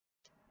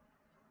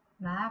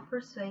My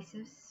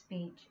persuasive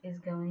speech is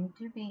going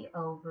to be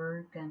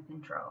over gun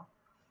control.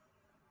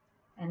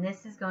 And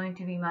this is going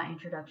to be my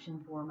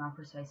introduction for my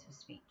persuasive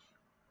speech.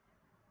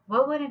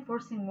 What would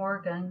enforcing more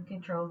gun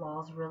control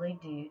laws really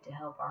do to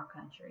help our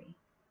country?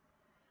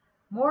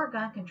 More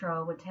gun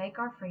control would take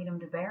our freedom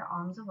to bear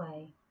arms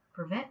away,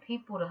 prevent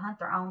people to hunt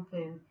their own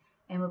food,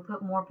 and would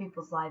put more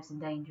people's lives in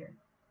danger.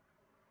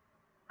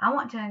 I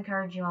want to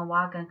encourage you on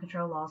why gun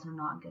control laws are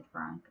not good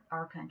for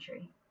our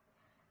country.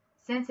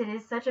 Since it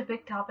is such a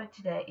big topic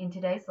today in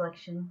today's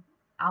election,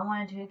 I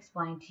wanted to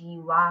explain to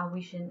you why we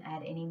shouldn't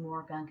add any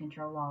more gun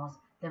control laws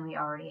than we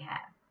already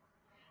have.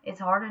 It's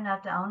hard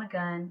enough to own a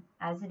gun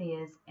as it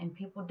is, and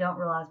people don't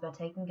realize by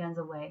taking guns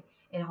away,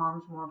 it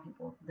harms more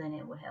people than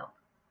it would help.